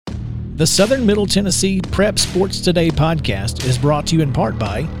The Southern Middle Tennessee Prep Sports Today podcast is brought to you in part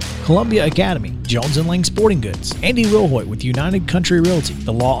by Columbia Academy, Jones & Lang Sporting Goods, Andy Wilhoit with United Country Realty,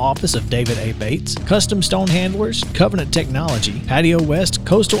 the law office of David A. Bates, Custom Stone Handlers, Covenant Technology, Patio West,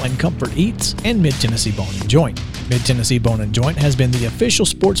 Coastal and Comfort Eats, and Mid-Tennessee Bone & Joint. Mid-Tennessee Bone & Joint has been the official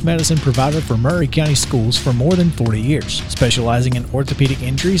sports medicine provider for Maury County Schools for more than 40 years. Specializing in orthopedic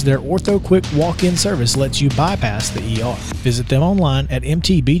injuries, their Ortho Quick walk-in service lets you bypass the ER. Visit them online at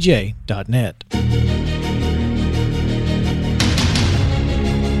mtbj.net.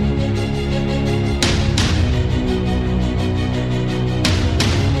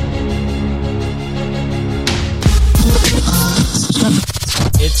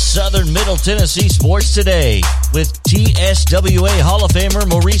 It's Southern Middle Tennessee Sports Today with TSWA Hall of Famer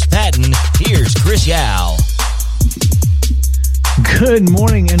Maurice Patton. Here's Chris Yao. Good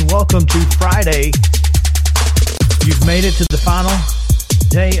morning and welcome to Friday. You've made it to the final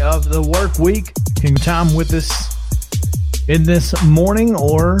day of the work week. Taking time with us in this morning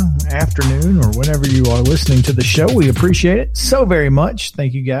or afternoon or whenever you are listening to the show. We appreciate it so very much.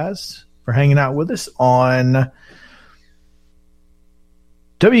 Thank you guys for hanging out with us on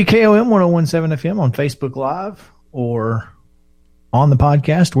WKOM 1017 FM on Facebook Live or on the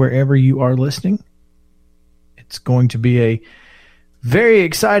podcast wherever you are listening. It's going to be a very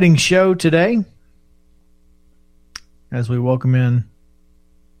exciting show today as we welcome in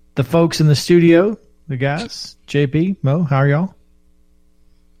the folks in the studio, the guys. JP, Mo, how are y'all?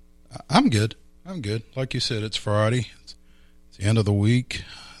 I'm good. Like you said, it's Friday. It's the end of the week.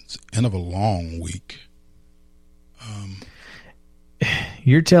 It's the end of a long week.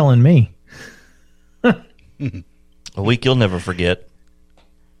 You're telling me. A week you'll never forget.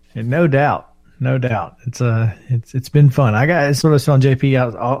 And no doubt. It's been fun. It's what I was telling JP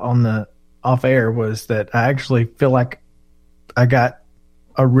out on the off air was that I actually feel like I got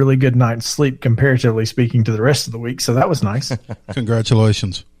a really good night's sleep comparatively speaking to the rest of the week. So that was nice.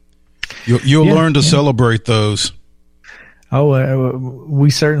 Congratulations. You'll learn to celebrate those. Oh,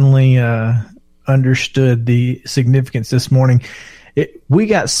 we certainly understood the significance this morning. We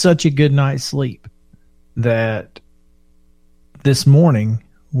got such a good night's sleep that this morning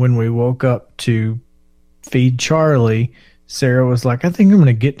when we woke up to feed Charlie, Sarah was like, I think I'm going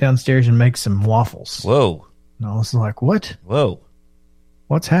to get downstairs and make some waffles. Whoa. And I was like, what? Whoa.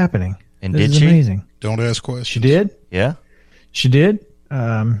 What's happening? And this did is she? Amazing. Don't ask questions. She did? Yeah. She did.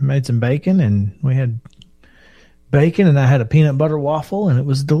 Made some bacon, and we had bacon, and I had a peanut butter waffle, and it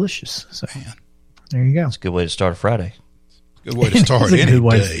was delicious. So there you go. It's a good way to start a Friday. Good way to start any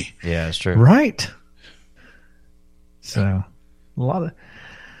day. Yeah, that's true. Right. So a lot of...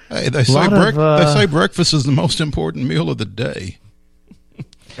 Hey, they say breakfast is the most important meal of the day.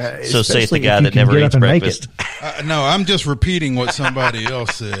 So say the guy that never eats breakfast. No, I'm just repeating what somebody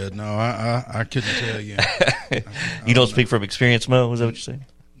else said. No, I couldn't tell you. You don't speak from experience, Mo? Is that what you're saying?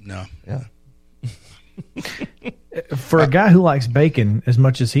 No. Yeah. For a guy who likes bacon as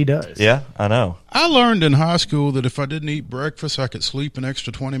much as he does. Yeah, I know. I learned in high school that if I didn't eat breakfast, I could sleep an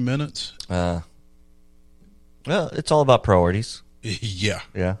extra 20 minutes. Well, it's all about priorities. Yeah.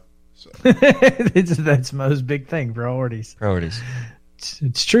 Yeah. That's Mo's big thing, priorities.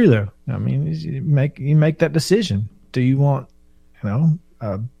 It's true though. I mean, you make that decision. Do you want,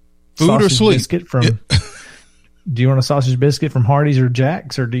 a food or sleep? Biscuit from? Yeah. Do you want a sausage biscuit from Hardee's or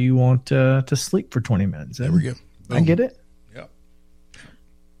Jack's, or do you want to sleep for 20 minutes? There we go. Boom. I get it. Yep.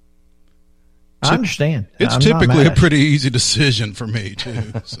 I understand. It's typically a pretty easy decision for me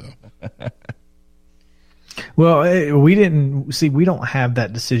too. So. Well, we don't have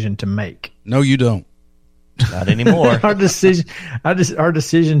that decision to make. No, you don't. Not anymore. Our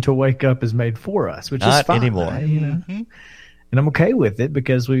decision to wake up is made for us, which is fine. Not anymore. And I'm okay with it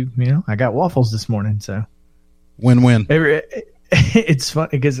because I got waffles this morning, so win-win. It's fun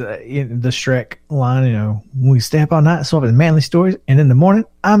because in the Shrek line, we stay up all night, swapping manly stories, and in the morning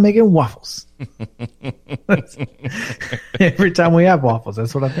I'm making waffles. Every time we have waffles,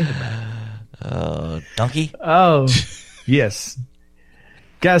 that's what I think about. Donkey? Oh, yes.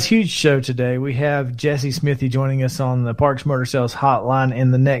 Guys, huge show today. We have Jesse Smithy joining us on the Parks Motor Sales Hotline.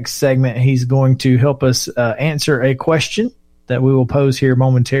 In the next segment, he's going to help us answer a question that we will pose here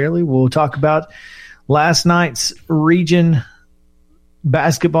momentarily. We'll talk about last night's region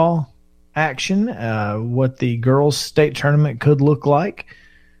basketball action, what the girls' state tournament could look like,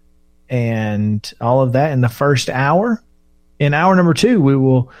 and all of that in the first hour. In hour number 2, we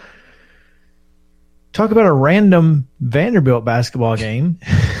will talk about a random Vanderbilt basketball game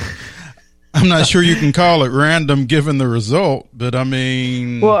I'm not sure you can call it random given the result, but I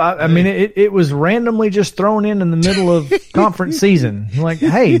mean, well, I mean, it was randomly just thrown in the middle of conference season. Like,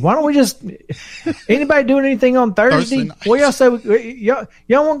 hey, why don't we just anybody doing anything on Thursday? What y'all say? Y'all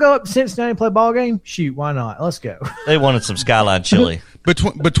want to go up to Cincinnati and play ball game? Shoot, why not? Let's go. They wanted some Skyline chili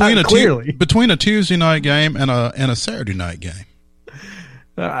between a Tuesday night game and a Saturday night game.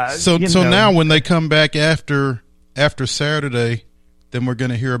 So now when they come back after Saturday, then we're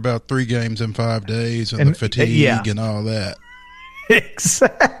going to hear about 3 games in 5 days and the fatigue and all that.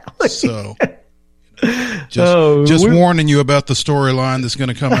 Exactly. So, just warning you about the storyline that's going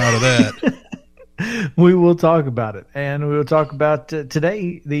to come out of that. We will talk about it, and we will talk about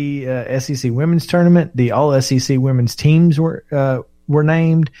today the SEC women's tournament. The All SEC women's teams were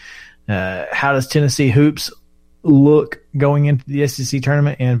named. How does Tennessee hoops look going into the SEC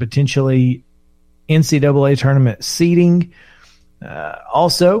tournament and potentially NCAA tournament seeding?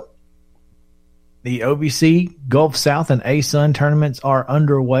 Also, the OVC, Gulf South, and ASUN tournaments are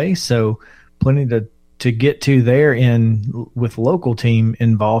underway, so plenty to get to there with local team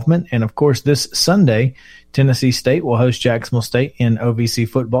involvement. And, of course, this Sunday, Tennessee State will host Jacksonville State in OVC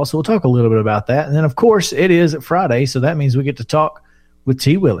football, so we'll talk a little bit about that. And then, of course, it is Friday, so that means we get to talk with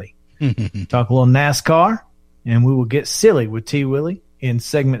T. Willie. Talk a little NASCAR, and we will get silly with T. Willie in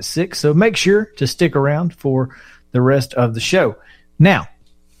segment 6, so make sure to stick around for the rest of the show. Now,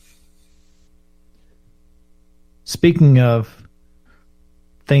 speaking of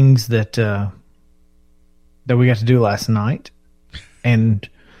things that we got to do last night, and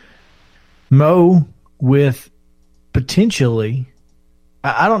Mo with potentially,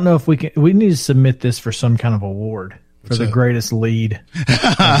 I don't know if we need to submit this for some kind of award for the greatest lead of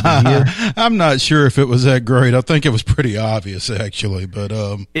the year. I'm not sure if it was that great. I think it was pretty obvious, actually, but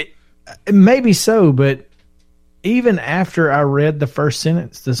it maybe so, but even after I read the first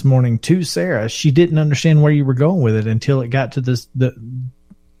sentence this morning to Sarah, she didn't understand where you were going with it until it got to the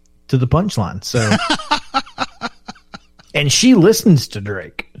punchline. So, and she listens to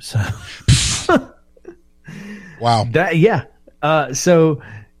Drake. So, wow. So,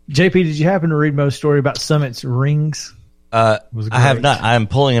 JP, did you happen to read Mo's story about Summit's rings? I have not. I am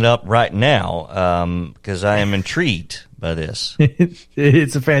pulling it up right now because I am intrigued by this.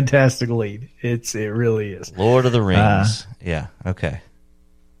 It's a fantastic lead. It really is. Lord of the Rings. Yeah. Okay.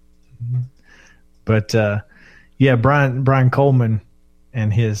 But Brian Coleman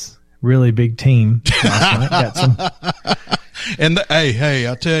and his really big team last night got some. And hey,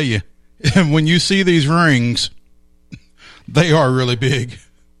 I tell you, when you see these rings, they are really big.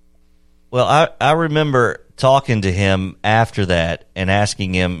 Well, I remember talking to him after that and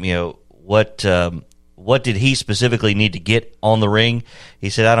asking him, what did he specifically need to get on the ring? He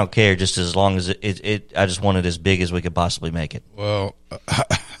said, I don't care, just as long as it I just want it as big as we could possibly make it. Well,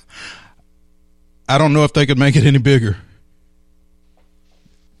 I don't know if they could make it any bigger.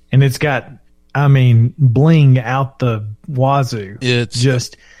 And it's got, bling out the wazoo. It's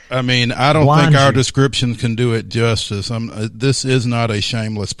just... I don't think our description can do it justice. This is not a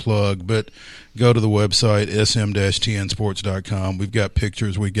shameless plug, but go to the website, sm-tnsports.com. We've got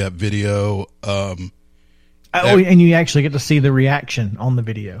pictures. We've got video. And you actually get to see the reaction on the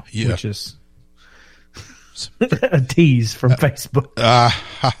video, which is a tease from Facebook.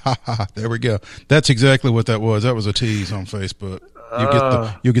 There we go. That's exactly what that was. That was a tease on Facebook.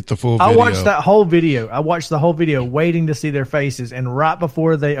 You get the full video. I watched that whole video. I watched the whole video waiting to see their faces, and right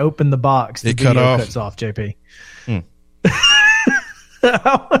before they opened the box, the video cuts off, JP.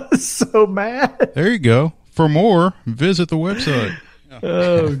 I was so mad. There you go. For more, visit the website.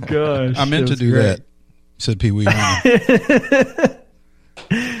 Oh, gosh. I meant to do that, said Pee Wee. But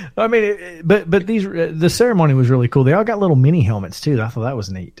the ceremony was really cool. They all got little mini helmets, too. I thought that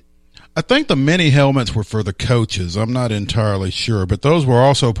was neat. I think the mini helmets were for the coaches. I'm not entirely sure, but those were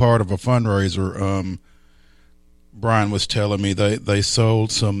also part of a fundraiser. Brian was telling me they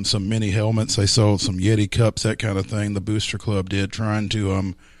sold some mini helmets. They sold some Yeti cups, that kind of thing. The Booster Club did, trying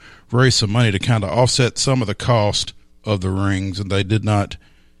to raise some money to kind of offset some of the cost of the rings, and they did not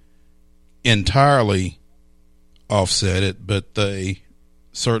entirely offset it, but they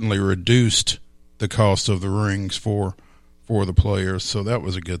certainly reduced the cost of the rings for the players, so that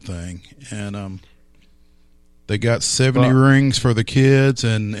was a good thing. And they got 70 rings for the kids,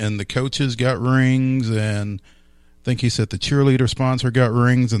 and the coaches got rings, and I think he said the cheerleader sponsor got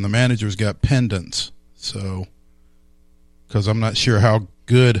rings, and the managers got pendants. So, because I'm not sure how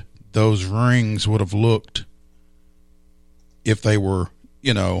good those rings would have looked if they were,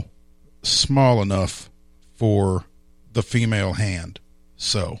 small enough for the female hand.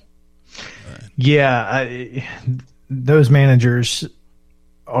 So, those managers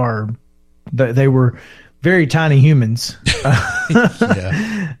are They were very tiny humans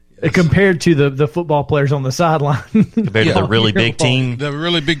compared to the football players on the sideline. Compared to the really big team. The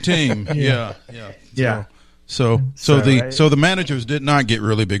really big team. Yeah. So So the managers did not get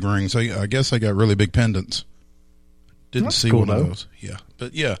really big rings. I guess they got really big pendants. Didn't That's see cool, one though. of those. Yeah.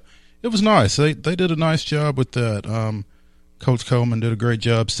 But yeah, it was nice. They did a nice job with that. Coach Coleman did a great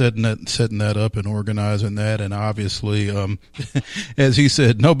job setting that up and organizing that. And obviously, as he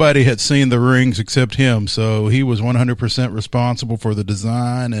said, nobody had seen the rings except him. So he was 100% responsible for the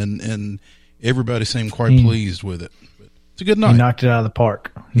design, and everybody seemed quite pleased with it. But it's a good night. He knocked it out of the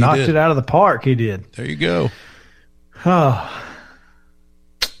park. Knocked it out of the park, he did. There you go. Oh,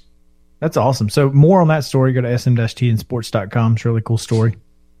 that's awesome. So more on that story, go to sm-tnsports.com. It's a really cool story.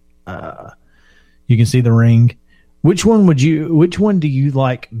 You can see the ring. Which one do you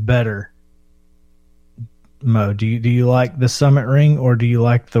like better, Mo? Do you like the Summit ring, or do you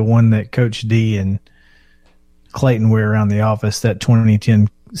like the one that Coach D and Clayton wear around the office, that 2010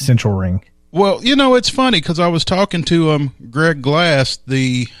 Central ring? Well, it's funny because I was talking to Greg Glass,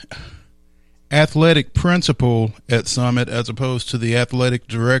 the athletic principal at Summit, as opposed to the athletic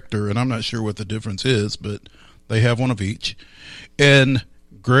director, and I'm not sure what the difference is, but they have one of each. And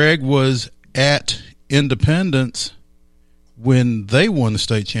Greg was at Independence when they won the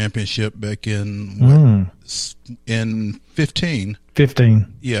state championship back in 15.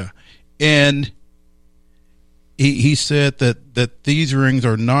 Yeah. And he said that these rings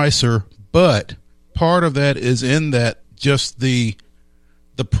are nicer, but part of that is in that just the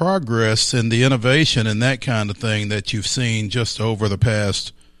progress and the innovation and that kind of thing that you've seen just over the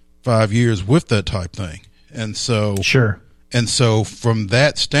past 5 years with that type thing. And so Sure. And so from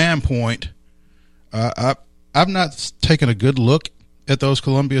that standpoint, I've not taken a good look at those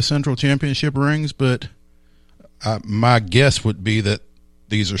Columbia Central Championship rings, but my guess would be that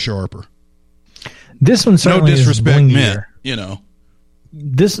these are sharper. This one certainly No disrespect is meant, blingier.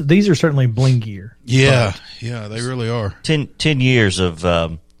 These are certainly blingier. Yeah, they really are. 10 years of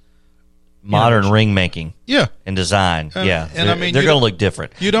modern ring making, and design. And I mean, they're going to look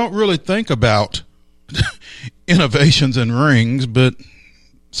different. You don't really think about innovations in rings, but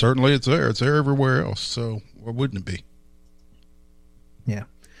certainly it's there. It's there everywhere else. So why wouldn't it be? Yeah.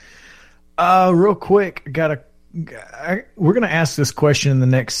 Real quick, we're going to ask this question in the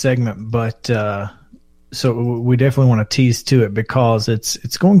next segment, but so we definitely want to tease to it because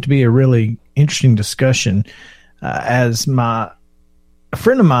it's going to be a really interesting discussion. As a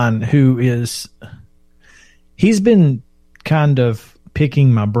friend of mine he's been kind of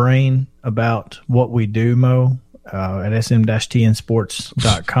picking my brain about what we do, Mo, at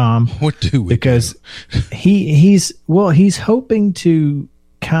sm-tnsports.com. What do we because do? he's hoping to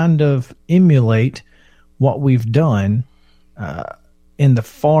kind of emulate what we've done in the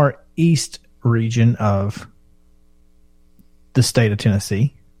far east region of the state of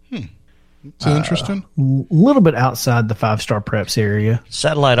Tennessee. It's interesting. A little bit outside the 5-star preps area.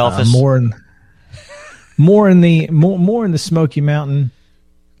 Satellite office. More in the Smoky Mountain,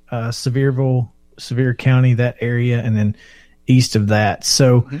 Sevier County, that area, and then east of that.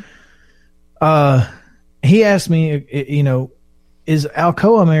 So he asked me, is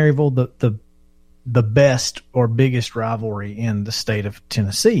Alcoa Maryville the best or biggest rivalry in the state of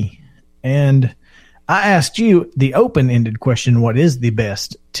Tennessee? And I asked you the open-ended question, what is the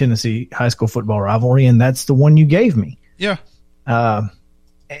best Tennessee high school football rivalry? And that's the one you gave me. Yeah. And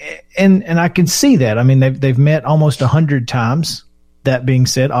I can see that. I mean, they've met almost 100 times. That being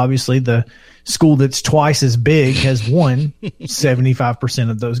said, obviously the school that's twice as big has won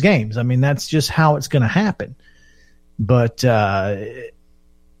 75% of those games. I mean, that's just how it's going to happen. But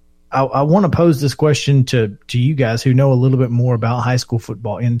I want to pose this question to you guys who know a little bit more about high school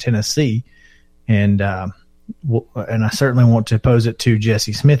football in Tennessee, and I certainly want to pose it to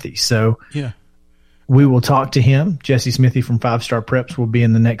Jesse Smithy. So we will talk to him. Jesse Smithy from 5-Star Preps will be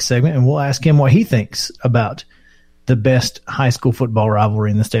in the next segment, and we'll ask him what he thinks about the best high school football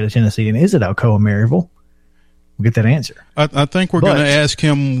rivalry in the state of Tennessee, and is it Alcoa Maryville? We'll get that answer. I think we're going to ask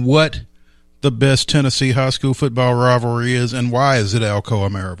him what the best Tennessee high school football rivalry is, and why is it Alcoa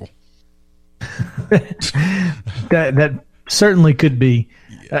Maryville? That certainly could be,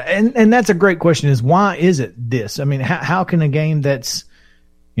 and that's a great question. Is why is it this? I mean, how can a game that's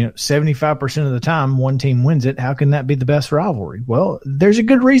 75% of the time one team wins it, how can that be the best rivalry? Well, there's a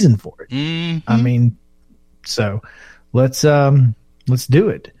good reason for it. Mm-hmm. I mean, so let's do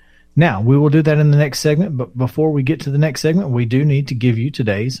it. Now, we will do that in the next segment, but before we get to the next segment, we do need to give you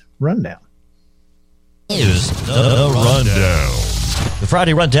today's rundown. Here's the rundown. The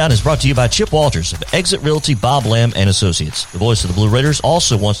Friday Rundown is brought to you by Chip Walters of Exit Realty Bob Lamb and Associates. The voice of the Blue Raiders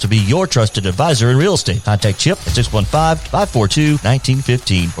also wants to be your trusted advisor in real estate. Contact Chip at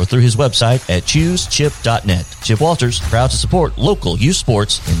 615-542-1915 or through his website at choosechip.net. Chip Walters, proud to support local youth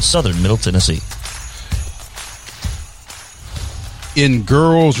sports in southern Middle Tennessee. In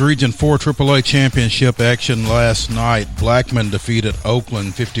girls Region 4 AAA championship action last night, Blackman defeated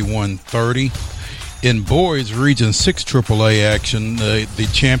Oakland 51-30. In boys Region 6 AAA action, the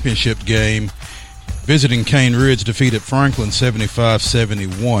championship game, visiting Cane Ridge defeated Franklin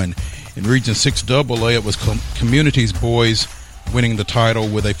 75-71. In Region 6 AA, it was Communities boys winning the title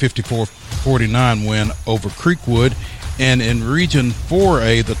with a 54-49 win over Creekwood. And in Region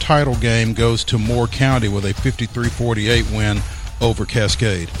 4A, the title game goes to Moore County with a 53-48 win over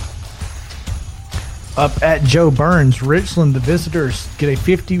Cascade. Up at Joe Burns, Richland, the visitors get a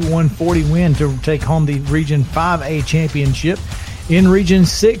 51-40 win to take home the Region 5A championship. In Region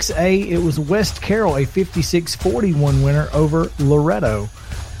 6A, it was West Carroll, a 56-41 winner over Loretto.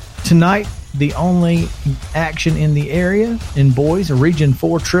 Tonight, the only action in the area in boys, a Region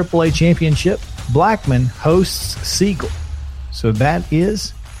 4 AAA championship, Blackman hosts Siegel. So that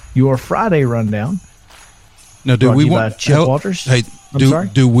is your Friday rundown. Now, do we want Chip Walters? Hey,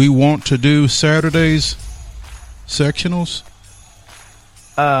 do we want to do Saturday's sectionals?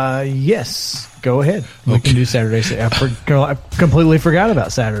 Yes. Go ahead. We can do Saturday. I completely forgot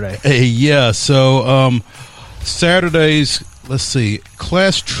about Saturday. Yeah. So Saturdays. Let's see.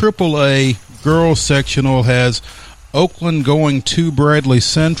 Class AAA girls sectional has Oakland going to Bradley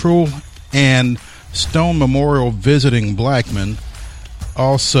Central and Stone Memorial visiting Blackman.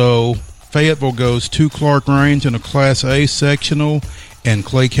 Also, Fayetteville goes to Clark Range in a Class A sectional, and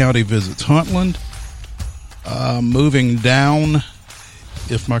Clay County visits Huntland. Moving down,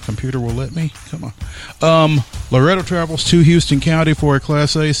 if my computer will let me, come on. Loretto travels to Houston County for a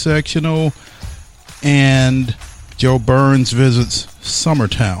Class A sectional, and Joe Burns visits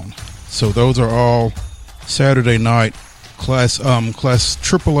Summertown. So those are all Saturday night Class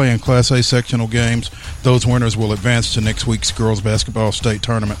AAA and Class A sectional games. Those winners will advance to next week's girls basketball state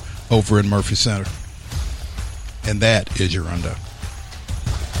tournament over in Murphy Center. And that is your rundown.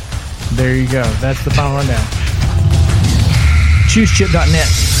 There you go. That's the final rundown. ChooseChip.net.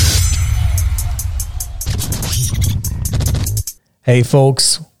 Hey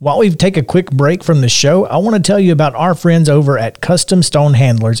folks, while we take a quick break from the show, I want to tell you about our friends over at Custom Stone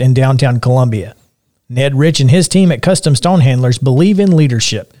Handlers in downtown Columbia. Ned Rich and his team at Custom Stone Handlers believe in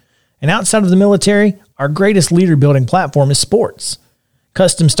leadership. And outside of the military, our greatest leader building platform is sports.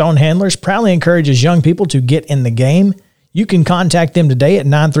 Custom Stone Handlers proudly encourages young people to get in the game. You can contact them today at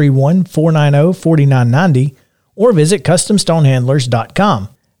 931-490-4990 or visit CustomStonehandlers.com.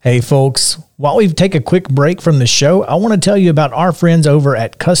 Hey folks, while we take a quick break from the show, I want to tell you about our friends over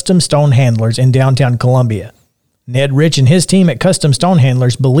at Custom Stone Handlers in downtown Columbia. Ned Rich and his team at Custom Stone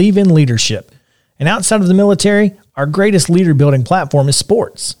Handlers believe in leadership. And outside of the military, our greatest leader building platform is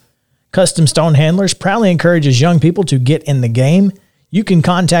sports. Custom Stone Handlers proudly encourages young people to get in the game. You can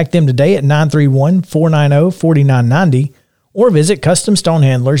contact them today at 931-490-4990 or visit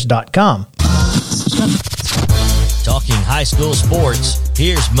CustomStonehandlers.com. Talking high school sports,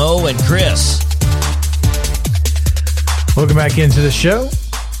 here's Mo and Chris. Welcome back into the show.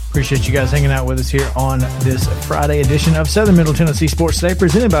 Appreciate you guys hanging out with us here on this Friday edition of Southern Middle Tennessee Sports Today,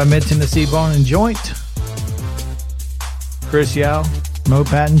 presented by Mid-Tennessee Bone and Joint. Chris Yao, Mo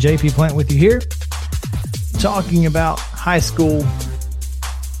Patton, JP Plant with you here, talking about high school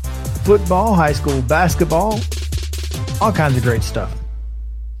football, high school basketball, all kinds of great stuff.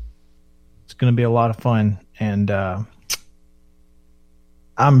 It's going to be a lot of fun, and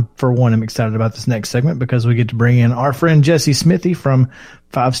I'm, for one, I'm excited about this next segment because we get to bring in our friend Jesse Smithy from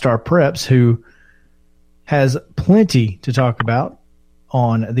 5 Star Preps, who has plenty to talk about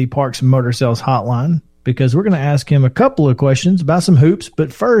on the Parks Motor Sales Hotline, because we're going to ask him a couple of questions about some hoops.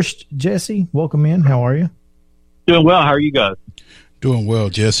 But first, Jesse, welcome in. How are you? Doing well. How are you guys? Doing well,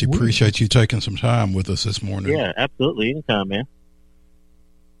 Jesse. Appreciate you taking some time with us this morning. Yeah, absolutely. Anytime, man.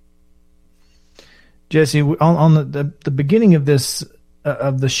 Jesse, on the beginning of this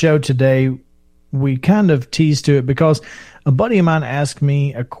of the show today, we kind of teased to it because a buddy of mine asked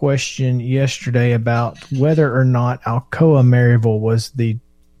me a question yesterday about whether or not Alcoa Maryville was the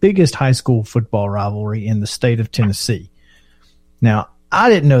biggest high school football rivalry in the state of Tennessee. Now, I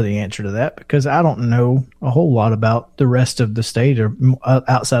didn't know the answer to that because I don't know a whole lot about the rest of the state or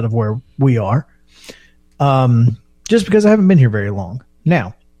outside of where we are, just because I haven't been here very long.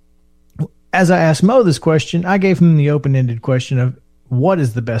 Now, as I asked Mo this question, I gave him the open-ended question of what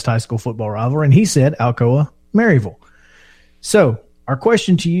is the best high school football rivalry, and he said Alcoa Maryville. So, Our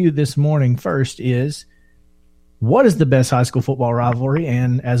question to you this morning first is, what is the best high school football rivalry?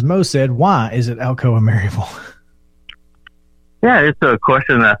 And as Mo said, why is it Alcoa Maryville? Yeah, it's a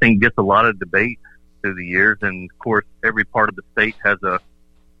question that I think gets a lot of debate through the years. And, of course, every part of the state has a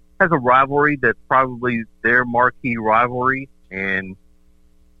rivalry that's probably their marquee rivalry. And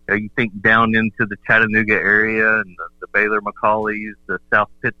you think down into the Chattanooga area and the Baylor Macaulays, the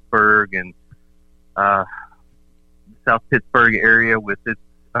South Pittsburgh and South Pittsburgh area with its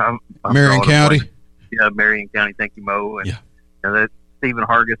Marion County. Yeah, Marion County. Thank you, Mo. And that Stephen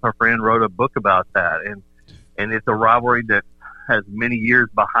Hargis, our friend, wrote a book about that, and it's a rivalry that has many years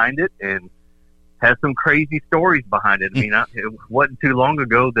behind it and has some crazy stories behind it. I mean, it wasn't too long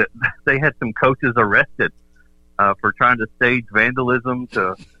ago that they had some coaches arrested for trying to stage vandalism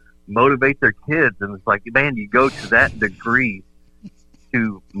to motivate their kids, and it's like, man, you go to that degree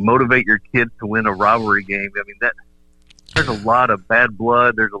to motivate your kids to win a rivalry game. I mean, there's a lot of bad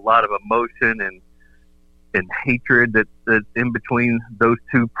blood. There's a lot of emotion and hatred that's in between those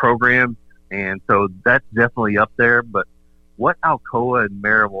two programs. And so that's definitely up there. But what Alcoa and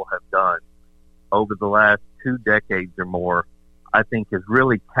Maryville have done over the last 2 decades or more, I think has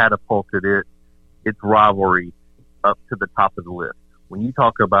really catapulted its rivalry up to the top of the list. When you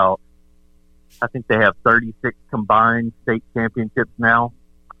talk about, I think they have 36 combined state championships now,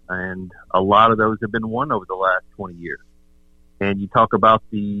 and a lot of those have been won over the last 20 years. And you talk about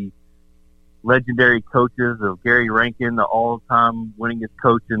the legendary coaches of Gary Rankin, the all-time winningest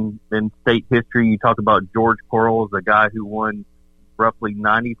coach in state history. You talk about George Quarles, a guy who won roughly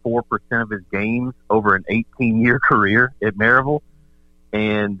 94% of his games over an 18-year career at Maryville.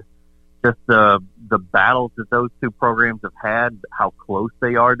 And just the battles that those two programs have had, how close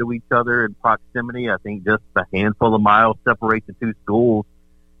they are to each other in proximity. I think just a handful of miles separate the two schools,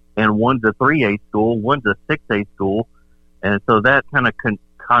 and one's a 3A school, one's a 6A school. And so that kind of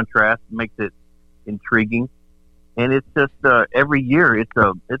contrast makes it intriguing. And it's just every year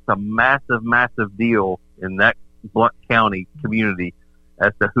it's a massive deal in that Blount County community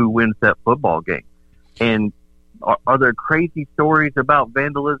as to who wins that football game. And are there crazy stories about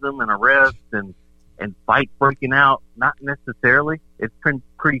vandalism and arrests and fights breaking out? Not necessarily. It's been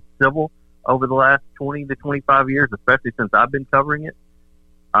pretty civil over the last 20 to 25 years, especially since I've been covering it.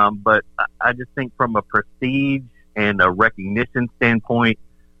 But I just think from a prestige and a recognition standpoint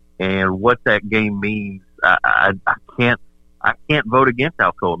and what that game means, I can't vote against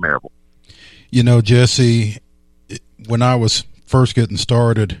Alcoa Maryville. You know, Jesse, when I was first getting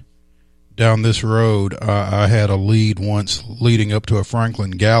started down this road, I had a lead once leading up to a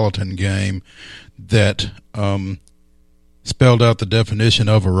Franklin Gallatin game that spelled out the definition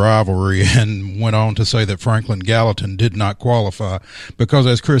of a rivalry and went on to say that Franklin Gallatin did not qualify because,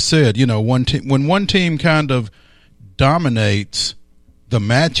 as Chris said, you know, when one team kind of dominates the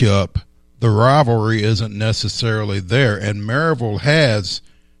matchup, the rivalry isn't necessarily there. And Maryville has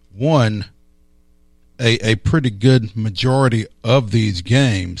won a pretty good majority of these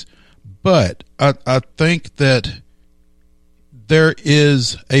games. But I think that there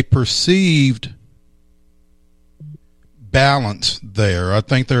is a perceived balance there. I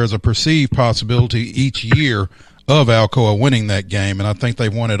think there is a perceived possibility each year of Alcoa winning that game, and I think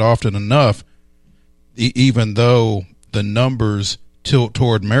they've won it often enough, even though the numbers tilt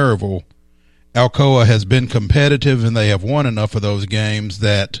toward Maryville. Alcoa has been competitive, and they have won enough of those games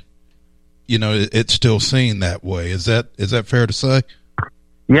that, you know, it's still seen that way. Is that fair to say?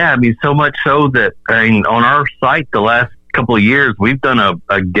 Yeah, I mean, so much so that on our site the last couple of years, we've done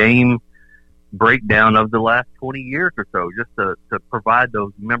a game breakdown of the last 20 years or so, just to provide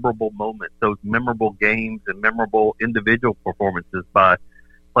those memorable moments, those memorable games and memorable individual performances by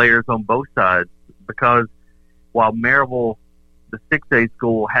players on both sides. Because while Maryville, the 6A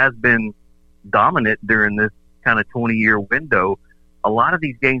school, has been dominant during this kind of 20-year window, a lot of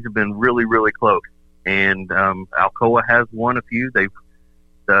these games have been really, really close. And Alcoa has won a few.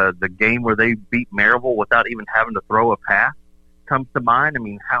 The game where they beat Maryville without even having to throw a pass comes to mind. I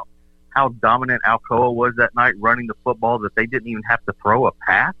mean, how dominant Alcoa was that night running the football that they didn't even have to throw a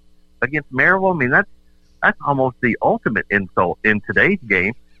pass against Maryville. I mean, that's almost the ultimate insult in today's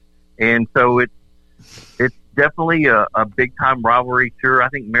game. And so it's definitely a big time rivalry. Sure, I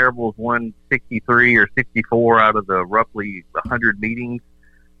think Maryville's won 63 or 64 out of the roughly 100 meetings.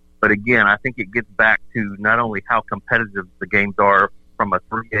 But again, I think it gets back to not only how competitive the games are from a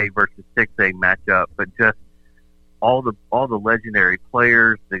 3A versus 6A matchup, but just all the legendary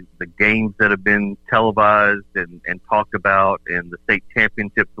players, the games that have been televised and talked about, and the state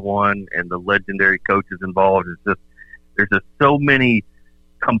championships won, and the legendary coaches involved. There's just so many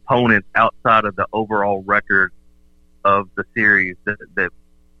components outside of the overall record of the series that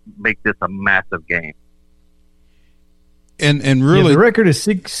make this a massive game. And really, the record is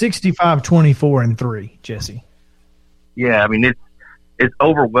 65-24-3, Jesse. Yeah, I mean it's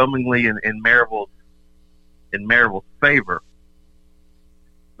overwhelmingly in Maryville's favor.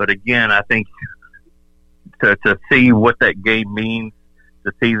 But again, I think to see what that game means,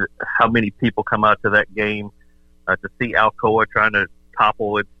 to see how many people come out to that game, to see Alcoa trying to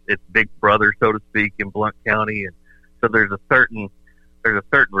topple its big brother, so to speak, in Blount County, and so there's a certain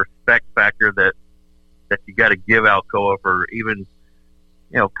respect factor that you got to give Alcoa for even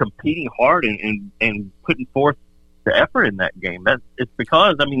competing hard and putting forth the effort in that game. It's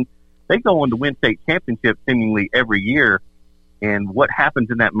because they go on to win state championships seemingly every year, and what happens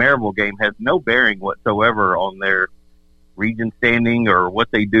in that Maryville game has no bearing whatsoever on their region standing or what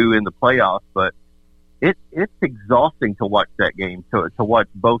they do in the playoffs. But it's exhausting to watch that game, to watch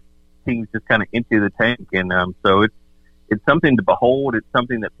both teams just kind of empty the tank, and so it's something to behold. It's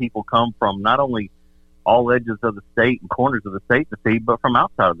something that people come from not only all edges of the state and corners of the state to see, but from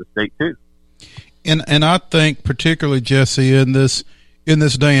outside of the state too. And I think particularly, Jesse, in this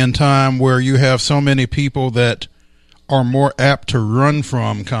day and time where you have so many people that are more apt to run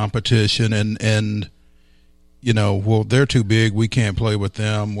from competition and well, they're too big, we can't play with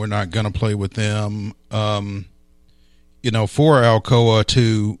them, we're not going to play with them. For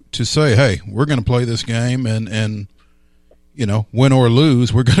Alcoa to say, hey, we're going to play this game and win or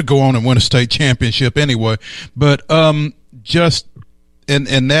lose, we're going to go on and win a state championship anyway. But just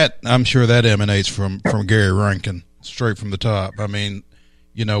and that, I'm sure that emanates from Gary Rankin straight from the top. I mean,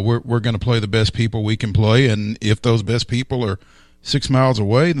 we're going to play the best people we can play, and if those best people are 6 miles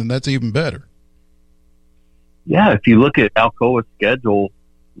away, then that's even better. Yeah, if you look at Alcoa's schedule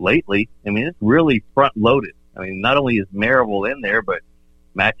lately, it's really front loaded. Not only is Maryville in there, but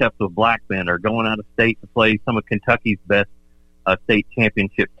matchups with Blackman are going out of state to play some of Kentucky's best state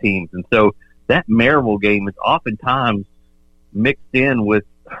championship teams. And so that Maryville game is oftentimes mixed in with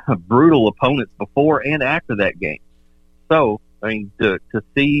brutal opponents before and after that game. So, to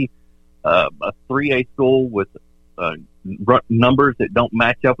see a 3A school with numbers that don't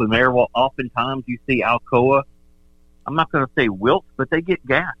match up with Maryville, oftentimes you see Alcoa, I'm not going to say wilt, but they get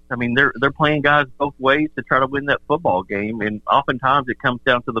gassed. They're playing guys both ways to try to win that football game, and oftentimes it comes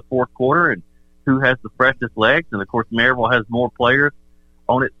down to the fourth quarter and who has the freshest legs. And of course, Maryville has more players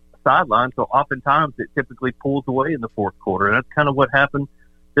on its sideline, so oftentimes it typically pulls away in the fourth quarter, and that's kind of what happened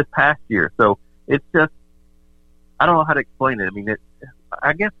this past year. So it's just, I don't know how to explain it.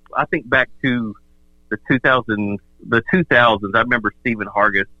 I guess I think back to the 2000s. I remember Stephen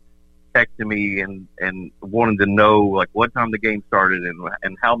Hargis texting me and wanted to know what time the game started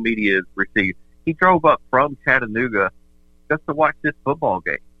and how media is received. He drove up from Chattanooga just to watch this football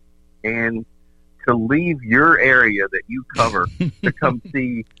game, and to leave your area that you cover to come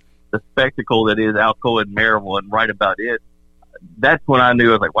see the spectacle that is Alcoa and Maryville and write about it. That's when I knew,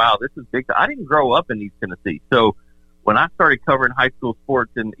 I was like, wow, this is big. I didn't grow up in East Tennessee. So when I started covering high school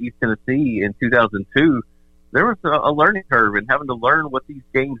sports in East Tennessee in 2002, there was a learning curve and having to learn what these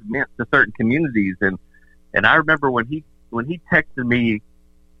games meant to certain communities. And I remember when he texted me,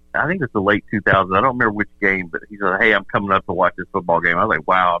 I think it's the late 2000s. I don't remember which game, but he said, hey, I'm coming up to watch this football game. I was like,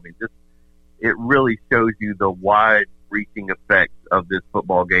 wow, it really shows you the wide-reaching effects of this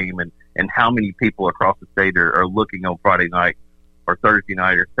football game and how many people across the state are looking on Friday night or Thursday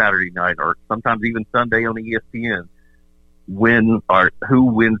night or Saturday night or sometimes even Sunday on ESPN who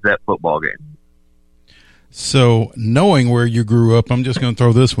wins that football game. So, knowing where you grew up, I'm just going to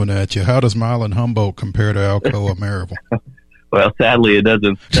throw this one at you. How does Milan Humboldt compare to Alcoa Maryville? Well, sadly, it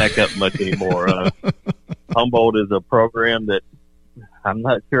doesn't stack up much anymore. Humboldt is a program that I'm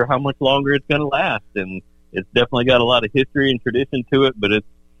not sure how much longer it's going to last, and it's definitely got a lot of history and tradition to it, but it's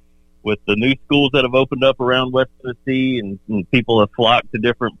with the new schools that have opened up around West Tennessee and people have flocked to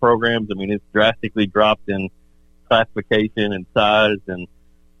different programs. It's drastically dropped in classification and size and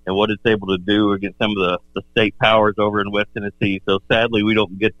what it's able to do against some of the state powers over in West Tennessee. So sadly, we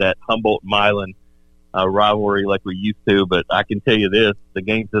don't get that Humboldt-Milan rivalry like we used to, but I can tell you this, the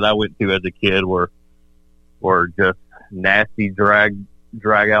games that I went to as a kid were just nasty drag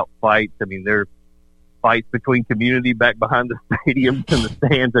out fights. There's fights between community back behind the stadiums and the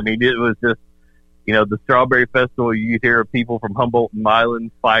stands. It was just, the Strawberry Festival, you hear of people from Humboldt and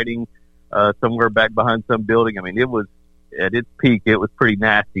Milan fighting somewhere back behind some building. It was, at its peak, it was pretty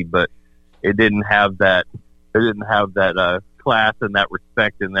nasty, but it didn't have that class and that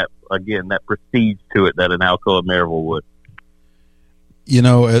respect and that prestige to it that an Alcoa Maryville would.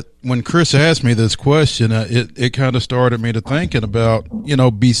 When Chris asked me this question, it kind of started me to thinking about,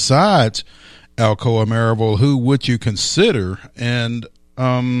 besides Alcoa Maryville, who would you consider? And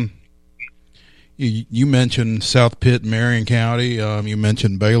you mentioned South Pitt, Marion County. You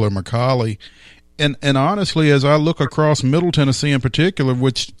mentioned Baylor, McCallie. And honestly, as I look across Middle Tennessee in particular,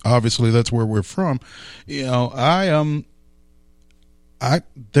 which obviously that's where we're from,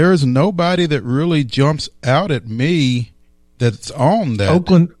 there's nobody that really jumps out at me that's on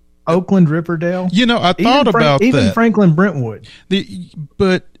that. Oakland, Riverdale. I thought about that. Even Franklin, Brentwood.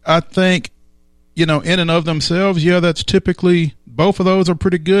 But I think, in and of themselves, that's typically, both of those are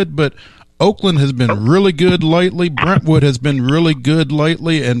pretty good, but Oakland has been really good lately. Brentwood has been really good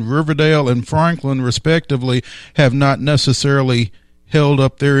lately, and Riverdale and Franklin, respectively, have not necessarily held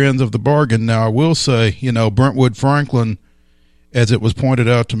up their ends of the bargain. Now, I will say, Brentwood, Franklin, as it was pointed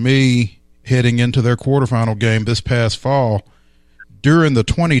out to me, heading into their quarterfinal game this past fall, during the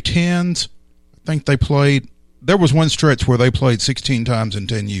 2010s, I think there was one stretch where they played 16 times in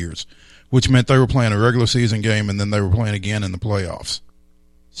 10 years, which meant they were playing a regular season game and then they were playing again in the playoffs.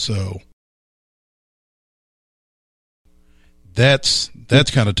 So that's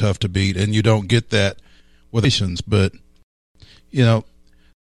kind of tough to beat, and you don't get that with nations. But there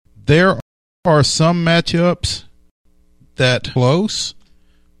are some matchups that close,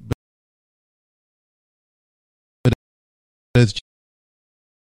 but as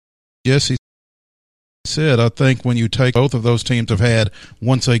Jesse said, I think when you take both of those teams have had,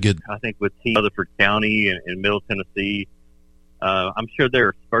 once they get, I think with Team Rutherford County and Middle Tennessee, I'm sure there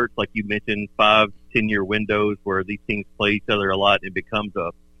are spurts, like you mentioned, 5-10-year windows where these teams play each other a lot. It becomes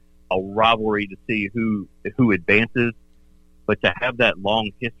a rivalry to see who advances. But to have that long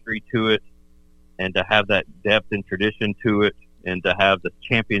history to it, and to have that depth and tradition to it, and to have the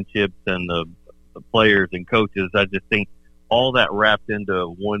championships and the players and coaches, I just think all that wrapped into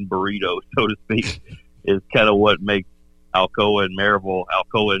one burrito, so to speak, is kind of what makes Alcoa and Maryville.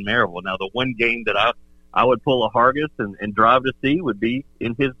 Now, the one game that I would pull a Hargis and drive to see would be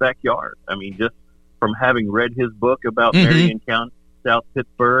in his backyard. I mean, just from having read his book about Marion County, South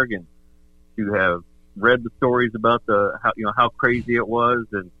Pittsburgh, and to have read the stories about how crazy it was,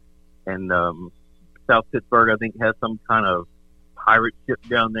 and South Pittsburgh, I think, has some kind of pirate ship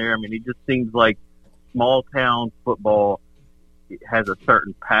down there. I mean, it just seems like small town football has a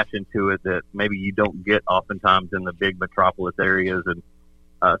certain passion to it that maybe you don't get oftentimes in the big metropolis areas, and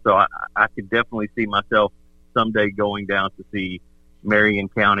so I could definitely see myself someday going down to see Marion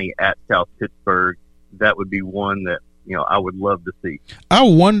County at South Pittsburgh. That would be one that I would love to see. I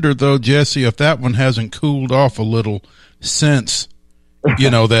wonder though, Jesse, if that one hasn't cooled off a little since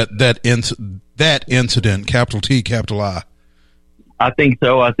that incident, capital T, capital I. I think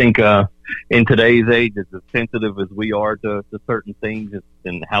so. I think in today's age, as sensitive as we are to certain things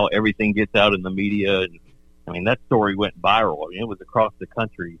and how everything gets out in the media, and I mean, that story went viral. I mean, it was across the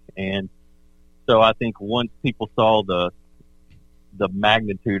country. And so I think once people saw the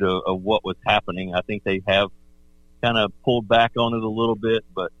magnitude of what was happening, I think they have kind of pulled back on it a little bit.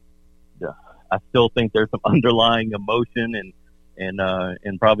 But I still think there's some underlying emotion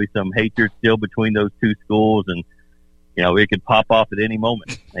and probably some hatred still between those two schools. And, it could pop off at any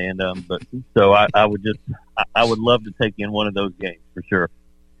moment. And but so I would love to take in one of those games for sure.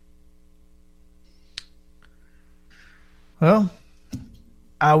 Well,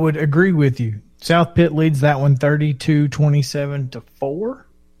 I would agree with you. South Pitt leads that one 32-27-4,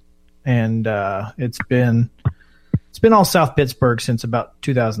 and it's been all South Pittsburgh since about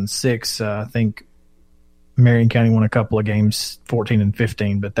 2006. I think Marion County won a couple of games, 14 and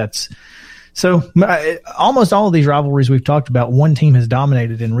 15, but that's so. Almost all of these rivalries we've talked about, one team has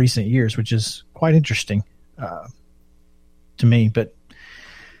dominated in recent years, which is quite interesting to me. But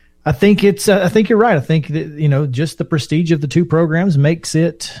I think I think you're right. I think that, just the prestige of the two programs makes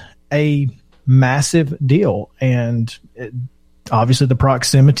it a massive deal. And obviously the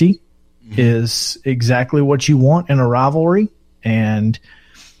proximity is exactly what you want in a rivalry. And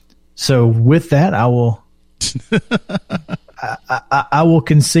so with that, I will, I will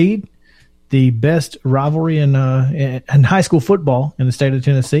concede the best rivalry in high school football in the state of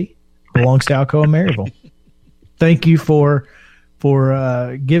Tennessee belongs to Alcoa Maryville. Thank you for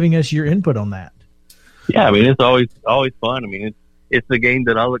giving us your input on that. Yeah, I mean, it's always fun. I mean, it's the game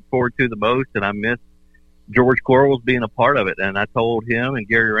that I look forward to the most, and I miss George Quarles being a part of it. And I told him and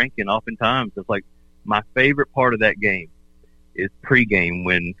Gary Rankin oftentimes, it's like my favorite part of that game is pregame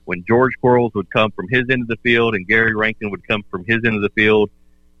when George Quarles would come from his end of the field and Gary Rankin would come from his end of the field,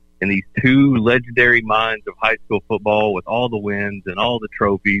 and these two legendary minds of high school football with all the wins and all the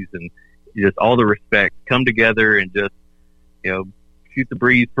trophies and just all the respect come together and just, shoot the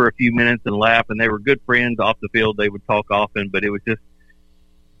breeze for a few minutes and laugh. And they were good friends off the field. They would talk often, but it was just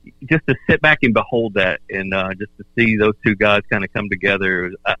just to sit back and behold that, and just to see those two guys kind of come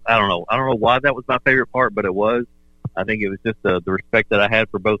together. I don't know. I don't know why that was my favorite part, but it was. I think it was just the respect that I had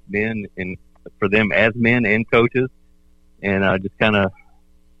for both men and for them as men and coaches, and just kind of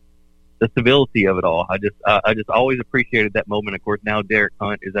the civility of it all. I just always appreciated that moment. Of course, now Derek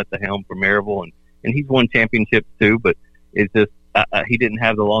Hunt is at the helm for Maryville, and he's won championships too, but it's just he didn't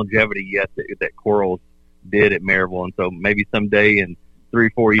have the longevity yet that Quarles did at Maryville, and so maybe someday in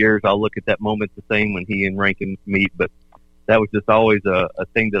 3-4 years I'll look at that moment the same when he and Rankin meet. But that was just always a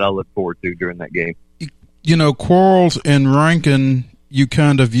thing that I look forward to during that game. You know, Quarles and Rankin, you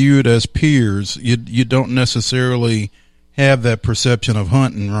kind of viewed as peers. You don't necessarily have that perception of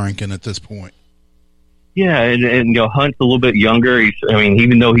Hunt and Rankin at this point. Yeah, and Hunt's a little bit younger.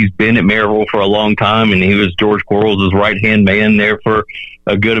 Even though he's been at Maryville for a long time, and he was George Quarles' right-hand man there for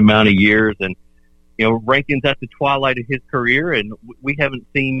a good amount of years, and Rankin's at the twilight of his career, and we haven't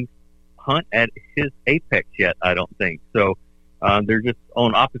seen Hunt at his apex yet, I don't think. So they're just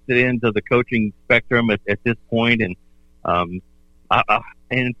on opposite ends of the coaching spectrum at this point. And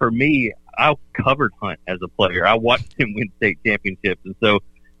and for me, I covered Hunt as a player. I watched him win state championships, and so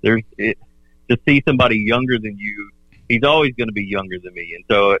to see somebody younger than you, he's always going to be younger than me. And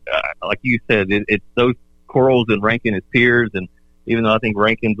so, like you said, it's those Quarles and Rankin as peers, and even though I think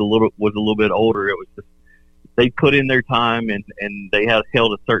Rankin's was a little bit older, it was just they put in their time and they have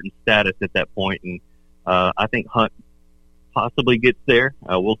held a certain status at that point. And I think Hunt possibly gets there.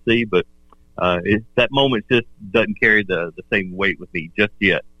 We'll see, but that moment just doesn't carry the same weight with me just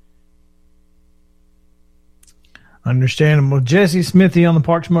yet. Understandable. Jesse Smithy on the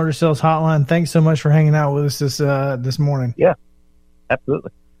Parks Motor Sales Hotline. Thanks so much for hanging out with us this morning. Yeah, absolutely.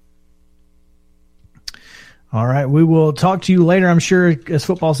 All right. We will talk to you later, I'm sure, as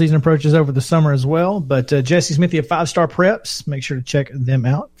football season approaches over the summer as well. But Jesse Smithy of 5 Star Preps, make sure to check them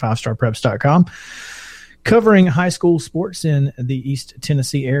out, 5starpreps.com. Covering high school sports in the East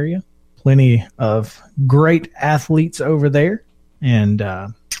Tennessee area. Plenty of great athletes over there. And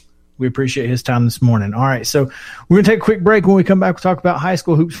we appreciate his time this morning. All right. So we're going to take a quick break. When we come back, we'll talk about high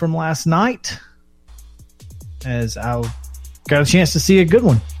school hoops from last night, as I got a chance to see a good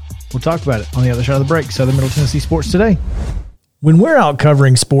one. We'll talk about it on the other side of the break. Southern Middle Tennessee Sports Today. When we're out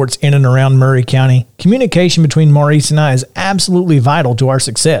covering sports in and around Maury County, communication between Maurice and I is absolutely vital to our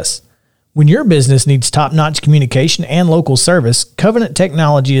success. When your business needs top-notch communication and local service, Covenant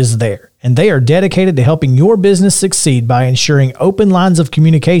Technology is there, and they are dedicated to helping your business succeed by ensuring open lines of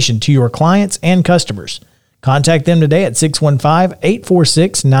communication to your clients and customers. Contact them today at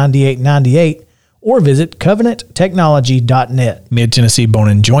 615-846-9898 or visit covenanttechnology.net. Mid-Tennessee Bone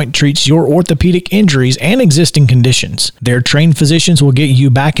and Joint treats your orthopedic injuries and existing conditions. Their trained physicians will get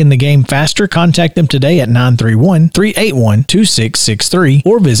you back in the game faster. Contact them today at 931-381-2663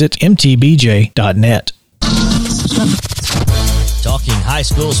 or visit mtbj.net. Talking high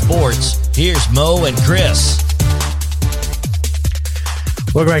school sports, here's Mo and Chris.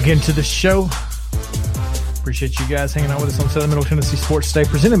 Welcome back into the show. Appreciate you guys hanging out with us on Southern Middle Tennessee Sports Today,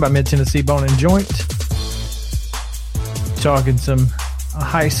 presented by Mid-Tennessee Bone and Joint. Talking some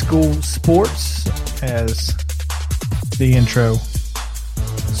high school sports, as the intro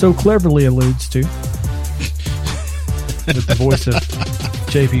so cleverly alludes to, with the voice of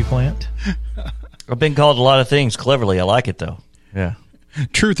JP Plant. I've been called a lot of things cleverly. I like it, though. Yeah.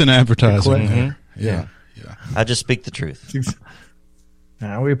 Truth in advertising. Mm-hmm. Yeah. I just speak the truth.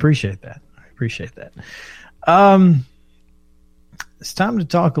 We appreciate that. It's time to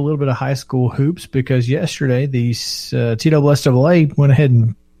talk a little bit of high school hoops, because yesterday the TSSAA went ahead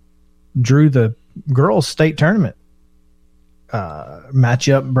and drew the girls' state tournament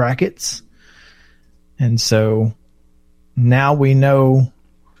matchup brackets. And so now we know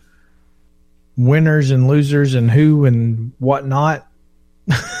winners and losers and who and whatnot.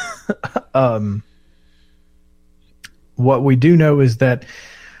 What we do know is that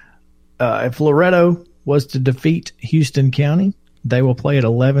if Loretto was to defeat Houston County, they will play at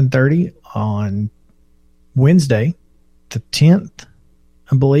 11:30 on Wednesday, the 10th,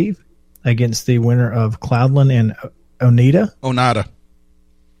 I believe, against the winner of Cloudland and Oneida. Oneida.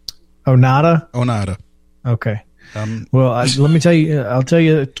 Okay. Well, let me tell you. I'll tell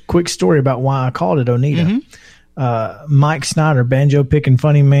you a quick story about why I called it Oneida. Mm-hmm. Mike Snyder, banjo picking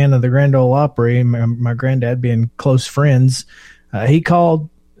funny man of the Grand Ole Opry, my granddad being close friends,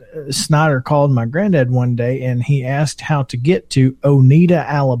 Snyder called my granddad one day and he asked how to get to Oneida,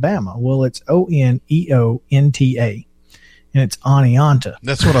 Alabama. Well, it's Oneonta, and it's Oneonta.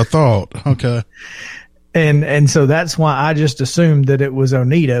 That's what I thought. Okay. And so that's why I just assumed that it was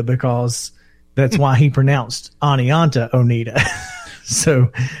Oneida, because that's why he pronounced Oneonta Oneida.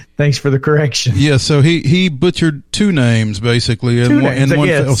 So thanks for the correction. Yeah, so he butchered two names basically in one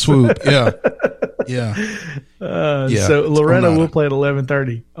fell swoop. Yeah. Yeah. So Loretta will play at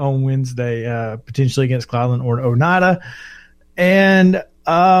 11:30 on Wednesday, potentially against Cloudland or Oneida. And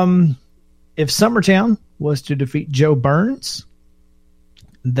if Summertown was to defeat Joe Burns,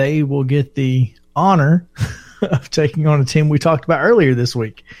 they will get the honor of taking on a team we talked about earlier this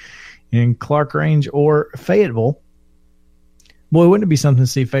week in Clarkrange or Fayetteville. Boy, wouldn't it be something to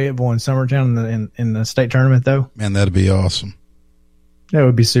see Fayetteville and Summertown in the state tournament, though? Man, that'd be awesome. That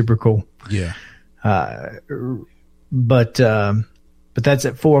would be super cool. Yeah. But that's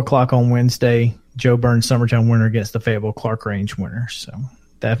at 4:00 on Wednesday. Joe Burns Summertown winner against the Fayetteville Clarkrange winner. So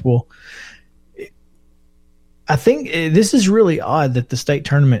that will. I think this is really odd that the state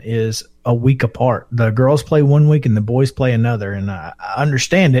tournament is a week apart. The girls play one week and the boys play another, and I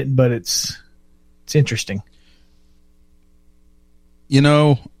understand it, but it's interesting.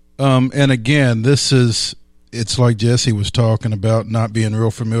 And again, it's like Jesse was talking about not being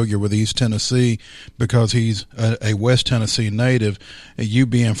real familiar with East Tennessee because he's a West Tennessee native. You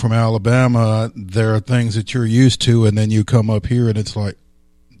being from Alabama, there are things that you're used to, and then you come up here and it's like,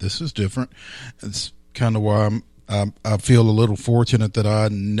 this is different. It's kind of why I feel a little fortunate that I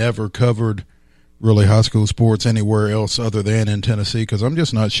never covered really high school sports anywhere else other than in Tennessee, because I'm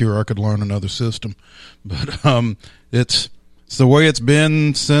just not sure I could learn another system. But it's the way it's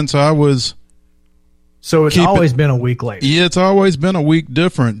been since I was. So it's always been a week later. Yeah, it's always been a week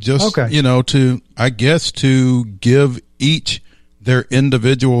different. Just to give each their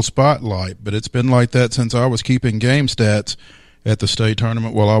individual spotlight. But it's been like that since I was keeping game stats at the state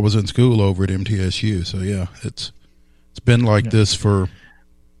tournament while I was in school over at MTSU. So yeah, it's been like this for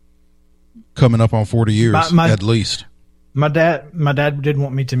coming up on 40 years at least. My dad did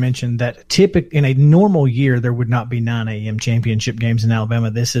want me to mention that in a normal year there would not be 9 a.m. championship games in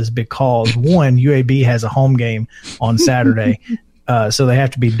Alabama. This is because one, UAB has a home game on Saturday, so they have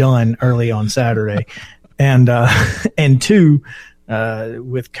to be done early on Saturday, and two,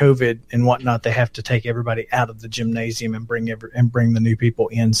 with COVID and whatnot, they have to take everybody out of the gymnasium and bring the new people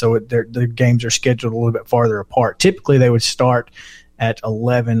in. So the games are scheduled a little bit farther apart. Typically, they would start at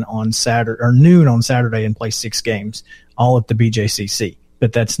 11 on Saturday or noon on Saturday and play 6 games, all at the BJCC.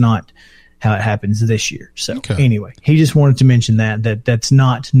 But that's not how it happens this year. So Anyway, he just wanted to mention that's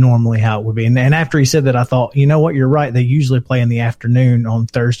not normally how it would be. And after he said that, I thought, you know what, you're right. They usually play in the afternoon on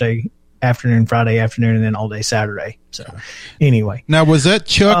Thursday afternoon, Friday afternoon, and then all day Saturday. So anyway. Now, was that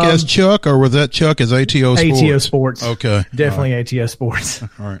Chuck as Chuck, or was that Chuck as ATO Sports? ATO Sports. Okay. Definitely right. ATO Sports. All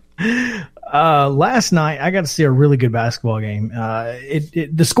right. Last night, I got to see a really good basketball game.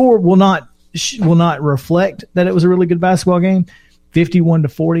 The score will not reflect that it was a really good basketball game.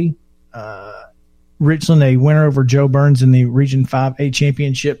 51-40. Richland, a winner over Joe Burns in the Region 5A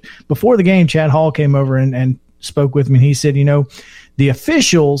championship. Before the game, Chad Hall came over and spoke with me, and he said, the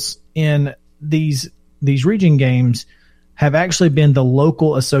officials in these region games have actually been the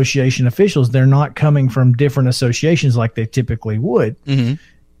local association officials. They're not coming from different associations like they typically would. Mm-hmm.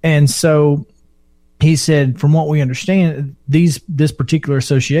 And so he said, from what we understand, this particular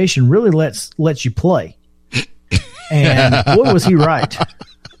association really lets you play. And boy, was he right.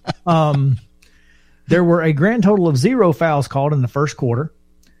 There were a grand total of 0 fouls called in the first quarter.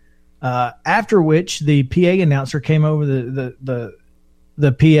 After which the PA announcer came over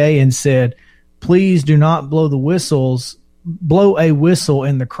the PA and said, please do not blow a whistle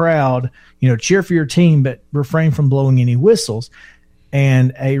in the crowd, cheer for your team, but refrain from blowing any whistles.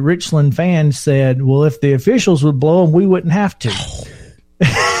 And a Richland fan said, well, if the officials would blow them, we wouldn't have to.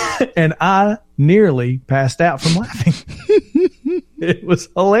 And I nearly passed out from laughing. It was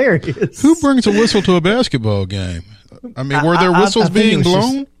hilarious. Who brings a whistle to a basketball game? I mean, were there whistles being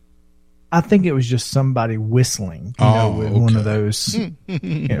blown? I think it was just somebody whistling, with one of those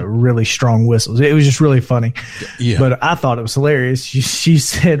really strong whistles. It was just really funny. Yeah. But I thought it was hilarious. She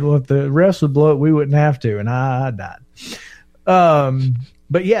said, well, if the refs would blow it, we wouldn't have to. And I died.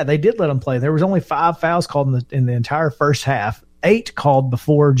 But yeah, they did let them play. There was only 5 fouls called in the entire first half. 8 called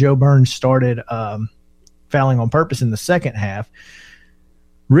before Joe Burns started fouling on purpose in the second half.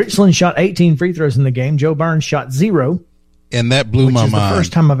 Richland shot 18 free throws in the game. Joe Burns shot 0. And that blew my mind. This is the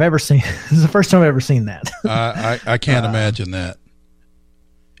first time I've ever seen that. I can't imagine that.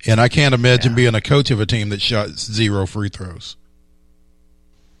 And I can't imagine being a coach of a team that shot 0 free throws.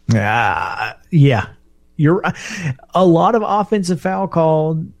 Yeah. You're a lot of offensive fouls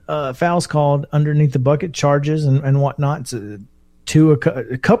called underneath the bucket, charges and whatnot, to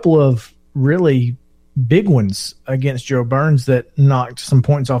a couple of really big ones against Joe Burns that knocked some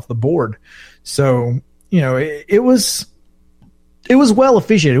points off the board. So, it was it was well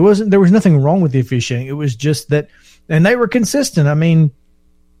officiated. There was nothing wrong with the officiating. It was just that, and they were consistent. I mean,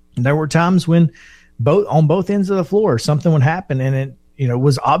 there were times when on both ends of the floor, something would happen and it,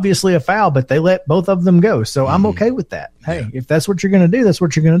 was obviously a foul, but they let both of them go. So I'm okay with that. Hey, if that's what you're going to do, that's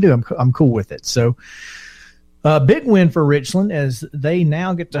what you're going to do. I'm cool with it. So big win for Richland as they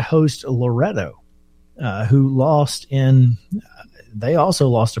now get to host Loretto, who lost they also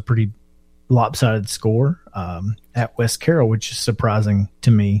lost a pretty lopsided score at West Carroll, which is surprising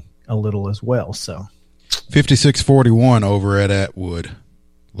to me a little as well. So 56-41 over at Atwood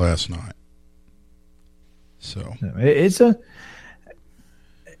last night. So it's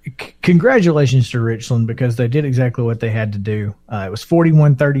congratulations to Richland because they did exactly what they had to do. It was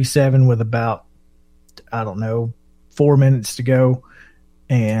 41-37 with about, 4 minutes to go,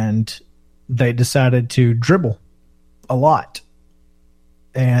 and they decided to dribble a lot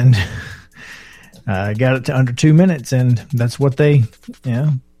and got it to under 2 minutes, and that's what they,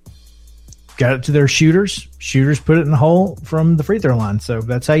 got it to their shooters. Shooters put it in the hole from the free throw line. So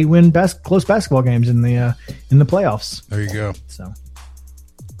that's how you win close basketball games in the playoffs. There you go. So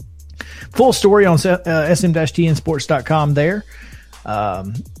full story on sm-tnsports.com there.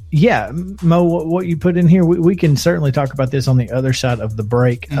 Mo, what you put in here, we can certainly talk about this on the other side of the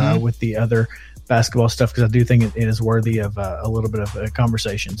break with the other basketball stuff, because I do think it is worthy of a little bit of a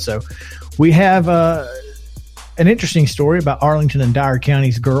conversation. So we have an interesting story about Arlington and Dyer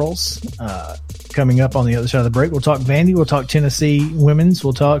County's girls coming up on the other side of the break. We'll talk Vandy. We'll talk Tennessee women's.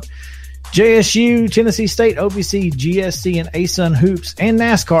 We'll talk JSU, Tennessee State, OVC, GSC, and ASUN hoops and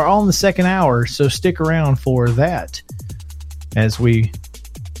NASCAR all in the second hour. So stick around for that as we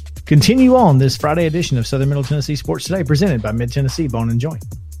continue on this Friday edition of Southern Middle Tennessee Sports Today, presented by Mid-Tennessee Bone & Joint.